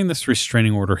 So during this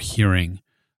restraining order hearing,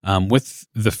 with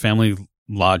the family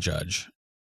law judge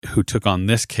who took on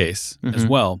this case as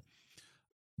well,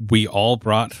 we all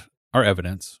brought our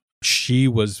evidence. She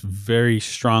was very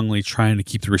strongly trying to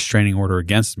keep the restraining order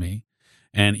against me,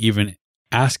 and even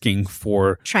asking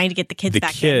for trying to get the kids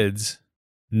back in.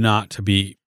 Not to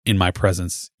be in my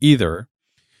presence either.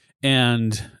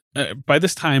 And by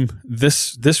this time,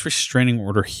 this restraining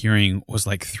order hearing was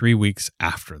like 3 weeks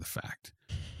after the fact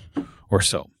or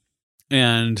so.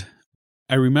 And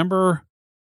I remember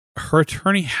her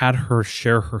attorney had her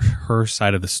share her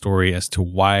side of the story as to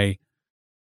why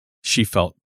she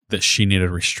felt that she needed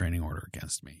a restraining order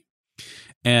against me.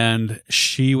 And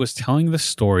she was telling the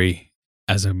story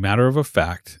as a matter of a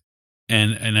fact.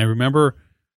 And I remember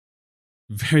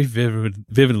very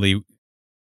vividly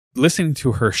listening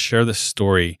to her share the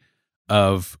story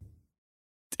of,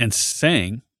 and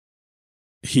saying,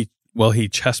 he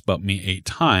chest bumped me 8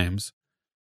 times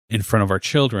in front of our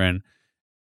children,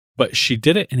 but she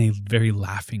did it in a very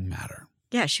laughing manner.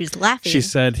 Yeah, she was laughing. She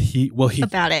said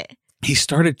about it. He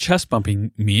started chest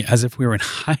bumping me as if we were in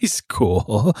high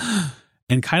school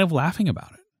and kind of laughing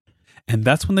about it. And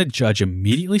that's when the judge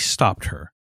immediately stopped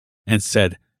her and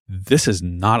said, "This is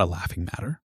not a laughing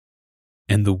matter.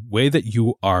 And the way that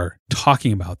you are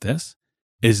talking about this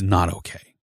is not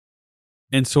okay."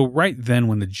 And so right then,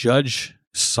 when the judge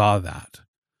saw that,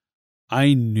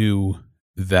 I knew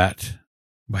that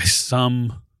by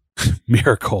some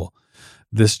miracle,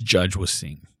 this judge was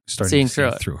seeing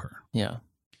through her. Yeah.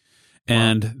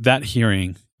 And that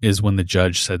hearing is when the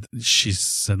judge said,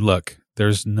 "Look,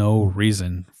 there's no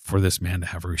reason for this man to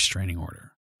have a restraining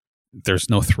order. There's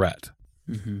no threat."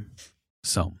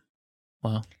 So,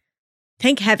 wow.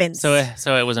 Thank heavens. So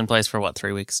it was in place for what,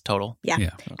 3 weeks total? Yeah.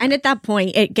 Okay. And at that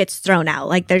point, it gets thrown out.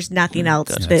 Like, there's nothing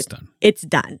else it's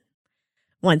done.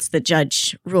 Once the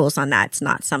judge rules on that, it's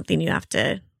not something you have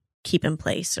to keep in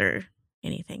place or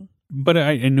anything. But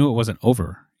I knew it wasn't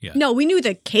over yet. No, we knew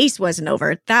the case wasn't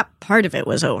over. That part of it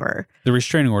was over. The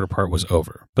restraining order part was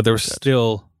over, but there was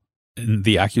still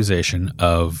the accusation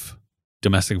of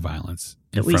domestic violence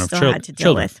in front of children. Had to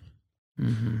deal with.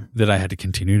 That I had to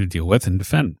continue to deal with and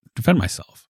defend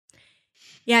myself.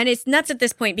 Yeah, and it's nuts at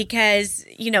this point because,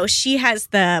 she has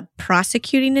the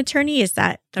prosecuting attorney. Is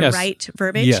that the right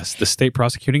verbiage? Yes, the state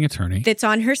prosecuting attorney. That's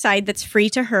on her side, that's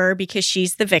free to her because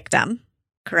she's the victim,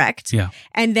 correct? Yeah.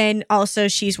 And then also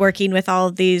she's working with all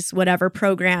of these whatever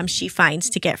programs she finds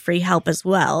to get free help as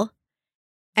well.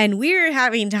 And we're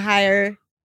having to hire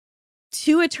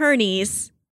 2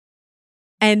 attorneys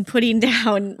and putting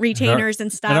down retainers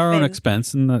and stuff. At our own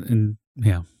expense. And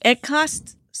yeah. It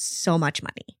cost so much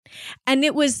money. And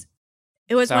it was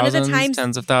It was one of the Thousands, times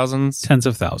tens of thousands. Tens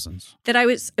of thousands. that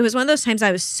it was one of those times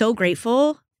I was so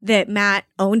grateful that Matt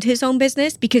owned his own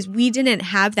business because we didn't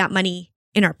have that money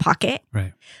in our pocket.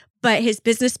 Right. But his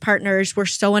business partners were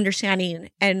so understanding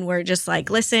and were just like,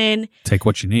 listen, Take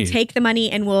what you need. take the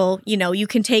money and we'll, you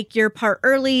can take your part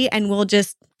early and we'll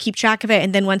just keep track of it.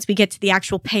 And then once we get to the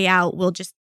actual payout, we'll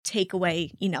just take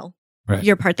away, Right.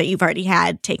 your part that you've already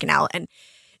had taken out. And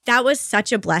that was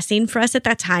such a blessing for us at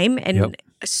that time. And Yep.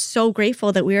 so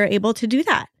grateful that we were able to do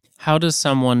that. How does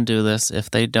someone do this if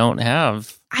they don't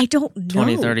have I don't know.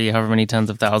 20, 30, however many tens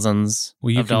of thousands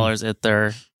Well, you of can- dollars at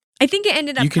their... I think it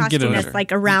ended up You can get costing a- us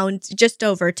like around just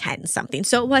over 10 something.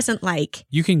 So it wasn't like,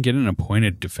 You can get an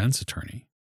appointed defense attorney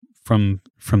from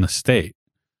the state.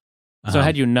 So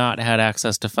had you not had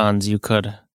access to funds, you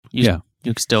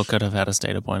still could have had a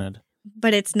state appointed.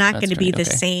 but it's not That's going to be right, the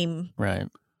okay. same, Right.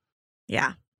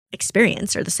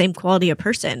 experience or the same quality of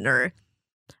person or,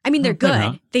 I mean, they're No, they're good.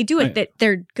 not. They do it, Right. that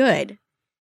they're good,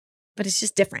 but it's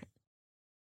just different.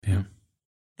 Yeah.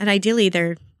 And ideally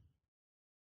they're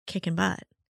kicking butt.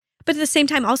 But at the same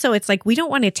time, also, it's like we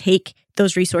don't want to take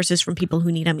those resources from people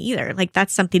who need them either. Like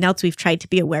that's something else we've tried to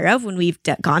be aware of when we've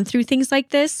gone through things like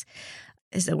this,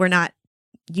 is that we're not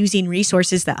using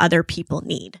resources that other people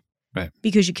need. Right.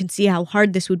 Because you can see how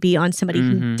hard this would be on somebody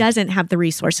who Mhm. doesn't have the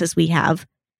resources we have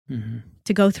Mm-hmm.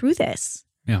 to go through this.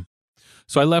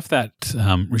 So I left that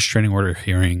restraining order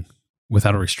hearing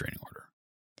without a restraining order.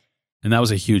 And that was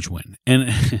a huge win.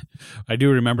 And I do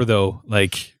remember, though,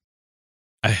 like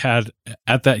I had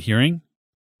at that hearing,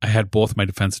 I had both my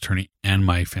defense attorney and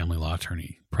my family law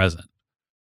attorney present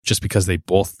just because they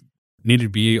both needed to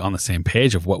be on the same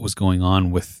page of what was going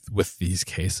on with these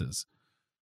cases.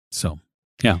 So,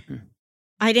 yeah.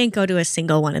 I didn't go to a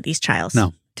single one of these trials.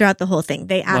 No. Throughout the whole thing.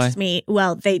 They asked Why? me,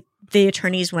 well, the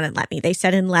attorneys wouldn't let me. They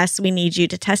said, unless we need you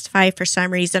to testify for some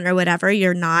reason or whatever,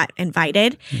 you're not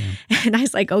invited. Yeah. And I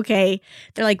was like, okay.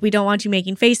 They're like, we don't want you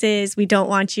making faces. We don't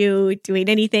want you doing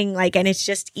anything and it's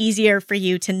just easier for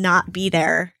you to not be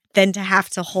there than to have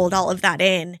to hold all of that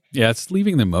in. Yeah, it's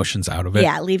leaving the emotions out of it.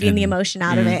 Yeah, leaving the And- emotion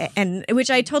out of it. And which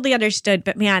I totally understood,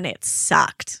 but man, it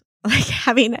sucked. Like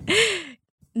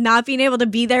not being able to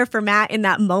be there for Matt in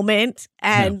that moment.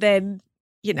 And then,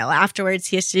 afterwards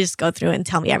he has to just go through and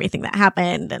tell me everything that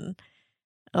happened. And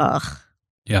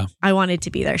Yeah. I wanted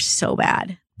to be there so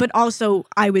bad. But also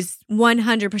I was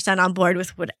 100% on board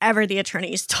with whatever the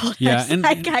attorneys told Yeah, us. and-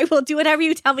 I will do whatever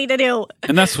you tell me to do.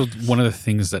 And that's one of the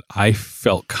things that I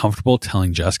felt comfortable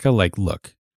telling Jessica, like,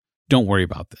 look, don't worry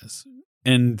about this.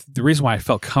 And the reason why I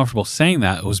felt comfortable saying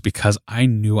that was because I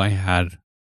knew I had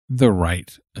the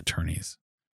right attorneys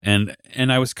and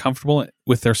I was comfortable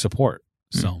with their support.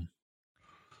 So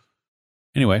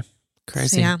anyway,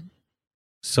 Crazy.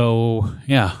 So,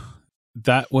 yeah,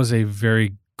 that was a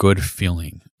very good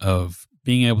feeling of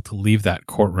being able to leave that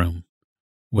courtroom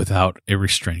without a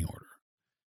restraining order.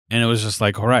 And it was just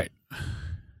like, all right,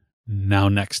 now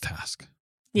next task.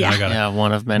 Now I Yeah. gotta- Yeah,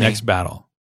 one of many. next battle.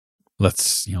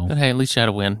 Let's, But hey, at least you had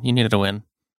a win. You needed a win.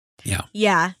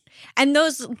 Yeah. And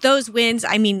those wins,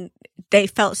 I mean, they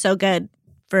felt so good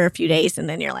for a few days and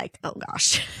then you're like, oh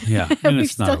gosh. yeah. And We've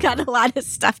it's not still got over. a lot of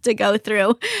stuff to go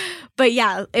through. But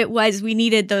yeah, we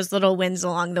needed those little wins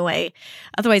along the way.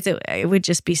 Otherwise it would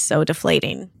just be so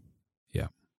deflating. Yeah.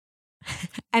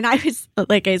 And I was,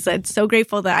 like I said, so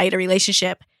grateful that I had a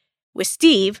relationship with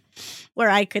Steve where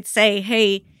I could say,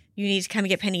 hey, you need to come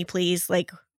get Penny, please.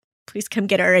 Like, please come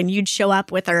get her. And you'd show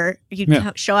up with her. You'd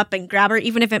Yeah. show up and grab her,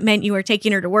 even if it meant you were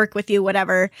taking her to work with you,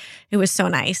 whatever. It was so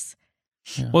nice.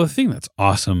 Well, the thing that's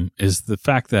awesome is the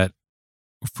fact that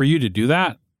for you to do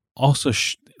that also,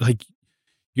 like,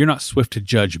 you're not swift to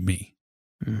judge me,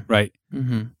 Mm. right?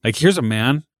 Mm-hmm. Like, here's a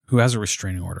man who has a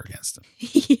restraining order against him,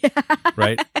 Yeah.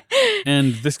 right?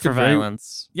 And this could For very,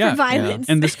 violence. yeah, For violence.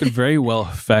 and this could very well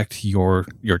affect your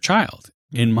child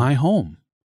in my home,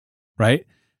 right?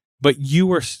 But you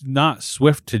were not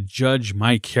swift to judge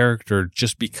my character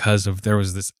just because there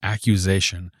was this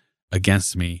accusation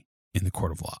against me in the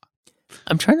court of law.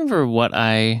 I'm trying to remember what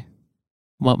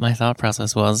my thought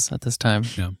process was at this time.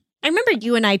 I remember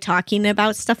you and I talking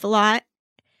about stuff a lot.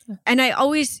 And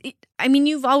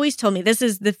you've always told me, this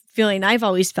is the feeling I've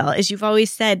always felt, is you've always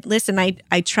said, listen,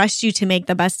 I trust you to make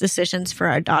the best decisions for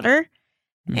our daughter.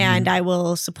 Mhm. And I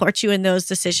will support you in those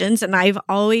decisions. And I've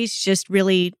always just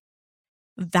really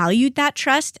valued that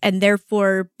trust and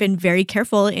therefore been very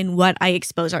careful in what I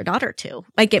expose our daughter to.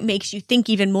 Like it makes you think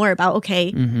even more about,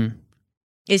 okay, Mhm.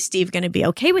 is Steve going to be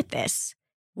okay with this?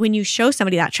 When you show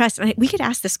somebody that trust, and we get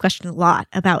asked this question a lot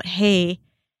about, hey,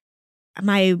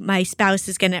 my spouse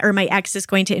is going to, or my ex is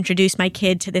going to introduce my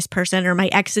kid to this person, or my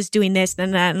ex is doing this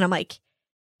and that. And I'm like,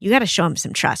 you got to show them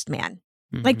some trust, man.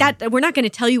 Like Mhm. that, we're not going to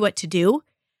tell you what to do,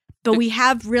 but we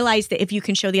have realized that if you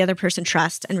can show the other person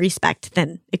trust and respect,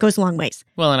 then it goes a long ways.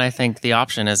 Well, and I think the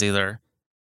option is either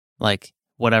like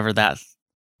whatever that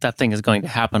thing is going to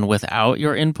happen without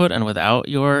your input and without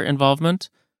your involvement,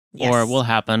 or Yes. it will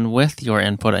happen with your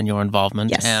input and your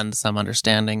involvement Yes. and some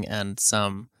understanding and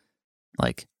some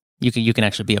like you can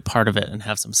actually be a part of it and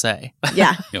have some say.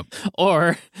 Yeah.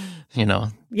 Or, you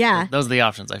know, Yeah. those are the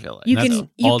options I feel like. You That's can-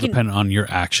 you all can- dependent on your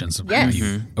actions of Yes. how you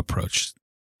Mhm. approach.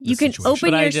 You the can situation.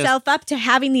 open But I just- yourself up to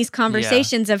having these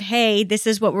conversations of, hey, this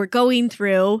is what we're going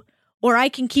through, or I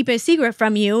can keep it a secret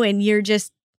from you and you're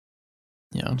just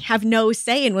Yeah. have no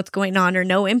say in what's going on or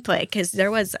no input. Because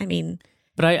there was, I mean,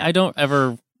 But I don't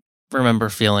ever remember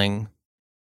feeling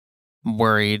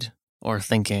worried or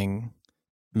thinking,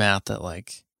 Matt, that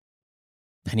like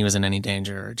Penny was in any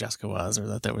danger or Jessica was, or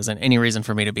that there was any reason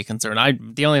for me to be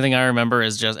concerned. The only thing I remember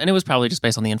is just, and it was probably just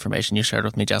based on the information you shared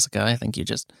with me, Jessica. I think you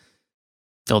just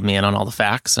filled me in on all the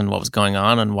facts and what was going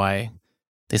on and why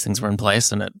these things were in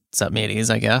place, and it set me at ease,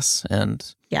 I guess. And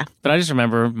Yeah. But I just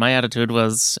remember my attitude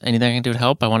was anything I can do to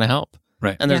help, I want to help.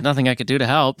 Right. And there's Yeah. nothing I could do to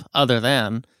help other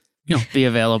than be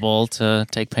available to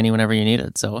take Penny whenever you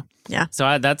needed. So Yeah.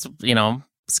 So that's,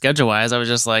 schedule wise, I was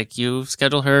just like, you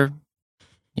schedule her,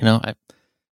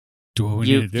 Do what we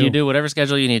need to do. you do whatever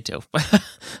schedule you need to.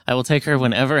 I will take her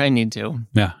whenever I need to.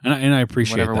 Yeah, and I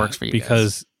appreciate Whatever that works for you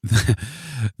because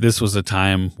this was a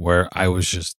time where I was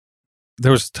just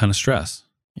there was a ton of stress.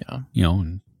 Yeah.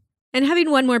 and having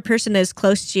one more person that is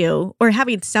close to you or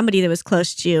having somebody that was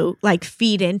close to you, like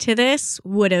feed into this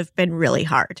would have been really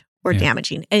hard or Yeah.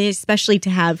 damaging. And especially to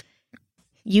have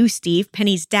you, Steve,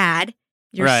 Penny's dad,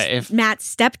 your Right, if- Matt's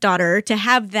stepdaughter, to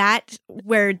have that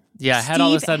where Yeah, had all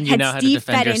of a Steve- sudden you had now had to Steve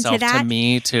defend fed into yourself to that?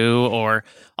 me too, or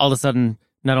all of a sudden,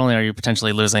 not only are you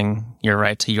potentially losing your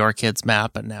right to your kid's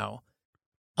map, but now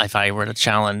if I were to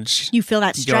challenge you feel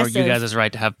that your, stress you of, guys'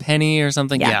 right to have Penny or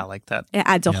something, Yeah. yeah, like that it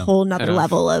adds a Yeah. whole nother Could've-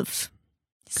 level of,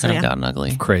 so could have yeah, gotten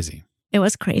ugly. Crazy. it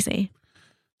was crazy.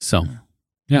 So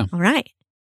All right.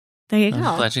 There you I'm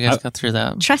go. glad you guys got through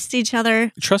that. Trust each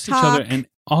other. trust each Talk. other, and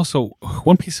also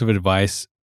one piece of advice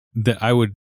that I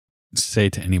would say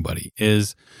to anybody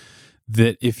is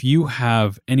that if you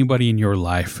have anybody in your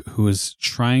life who is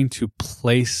trying to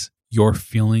place your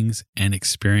feelings and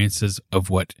experiences of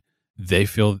what they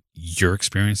feel your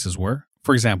experiences were.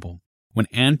 For example, when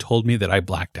Anne told me that I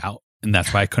blacked out and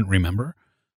that's why I couldn't remember,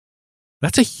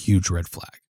 that's a huge red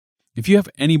flag. If you have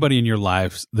anybody in your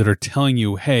lives that are telling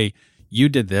you, hey, you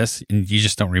did this and you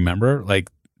just don't remember,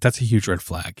 like that's a huge red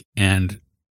flag, and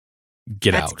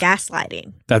get That's out.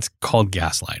 gaslighting. That's called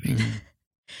gaslighting. Mhm.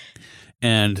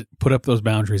 And put up those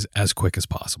boundaries as quick as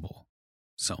possible.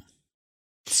 So,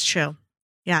 It's true.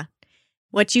 Yeah.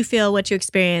 What you feel, what you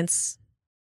experience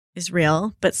is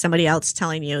real, but somebody else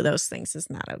telling you those things is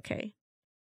not okay.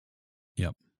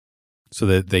 so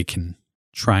that they can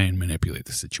try and manipulate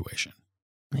the situation.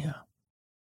 Yeah.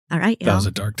 All right. That was y'all.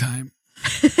 a dark time.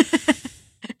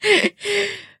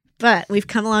 But we've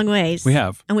come a long ways. We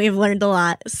have. And we have learned a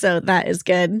lot. So that is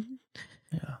good.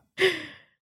 Yeah.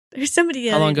 There's somebody.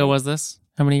 How long ago was this?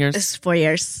 How many years? It's 4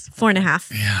 years,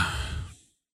 4.5, Yeah.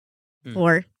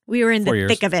 4. We were in 4 the years.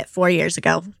 thick of it 4 years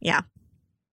ago. Yeah.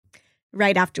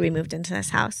 Right after we moved into this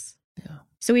house. Yeah.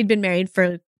 So we'd been married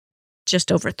for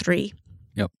just over 3.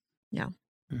 Yep. Yeah.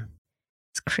 Hmm.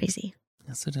 It's crazy.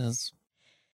 Yes, it is.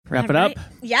 Wrap All it up. right.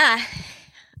 Yeah.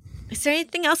 Is there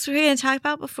anything else we're going to talk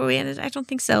about before we end it? I don't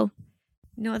think so.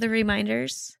 No other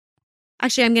reminders.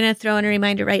 Actually, I'm going to throw in a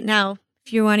reminder right now.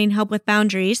 If you're wanting help with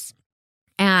boundaries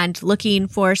and looking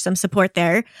for some support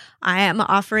there, I am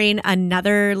offering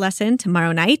another lesson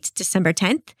tomorrow night, December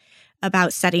 10th,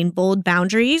 about setting bold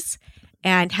boundaries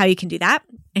and how you can do that.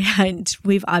 And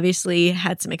we've obviously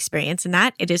had some experience in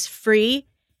that. It is free.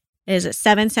 It is at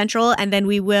 7 Central. And then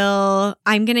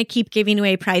I'm going to keep giving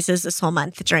away prizes this whole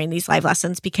month during these live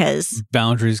lessons because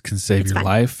Boundaries can save It's your fun.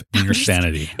 life and your Boundaries.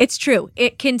 sanity. it's true.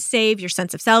 It can save your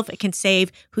sense of self. It can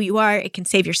save who you are. It can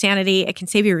save your sanity. It can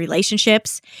save your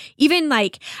relationships. Even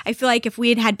like, I feel like if we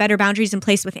had had better boundaries in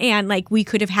place with Anne, like we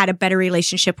could have had a better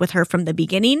relationship with her from the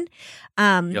beginning.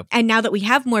 Yep. And now that we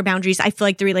have more boundaries, I feel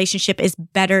like the relationship is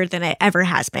better than it ever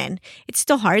has been. It's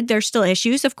still hard. There's still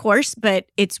issues, of course, but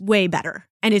it's way better.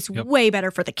 And it's Yep. way better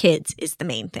for the kids is the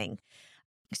main thing.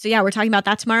 So yeah, we're talking about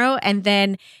that tomorrow. And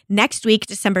then next week,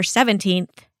 December 17th,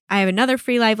 I have another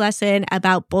free live lesson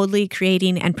about boldly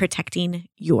creating and protecting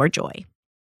your joy.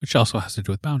 Which also has to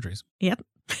do with boundaries. Yep.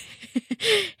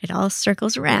 It all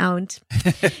circles around.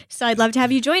 So I'd love to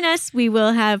have you join us. We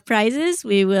will have prizes.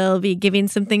 We will be giving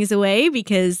some things away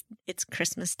because it's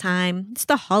Christmas time. It's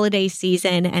the holiday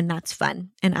season, and that's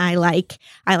fun. And I like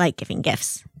giving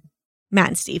gifts. Matt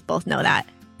and Steve both know that.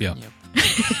 Yeah.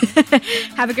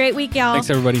 Have a great week, y'all. Thanks,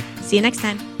 everybody. See you next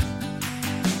time.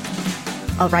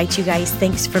 All right, you guys,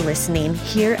 thanks for listening.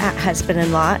 Here at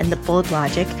Husband-in-Law and the Bold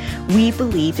Logic, we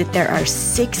believe that there are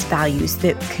 6 values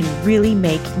that can really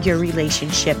make your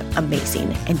relationship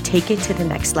amazing and take it to the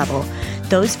next level.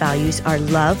 Those values are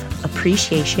love,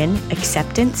 appreciation,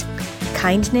 acceptance,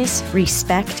 kindness,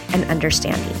 respect, and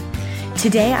understanding.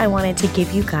 Today, I wanted to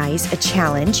give you guys a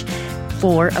challenge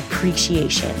for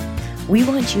appreciation. We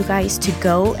want you guys to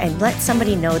go and let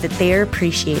somebody know that they're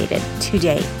appreciated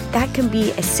today. That can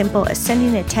be as simple as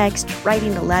sending a text,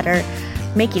 writing a letter,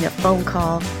 making a phone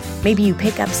call. Maybe you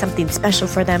pick up something special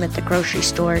for them at the grocery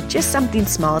store, just something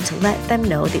small to let them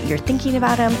know that you're thinking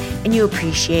about them and you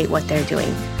appreciate what they're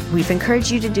doing. We've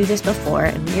encouraged you to do this before,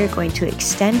 and we are going to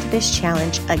extend this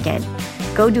challenge again.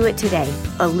 Go do it today.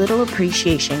 A little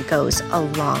appreciation goes a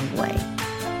long way.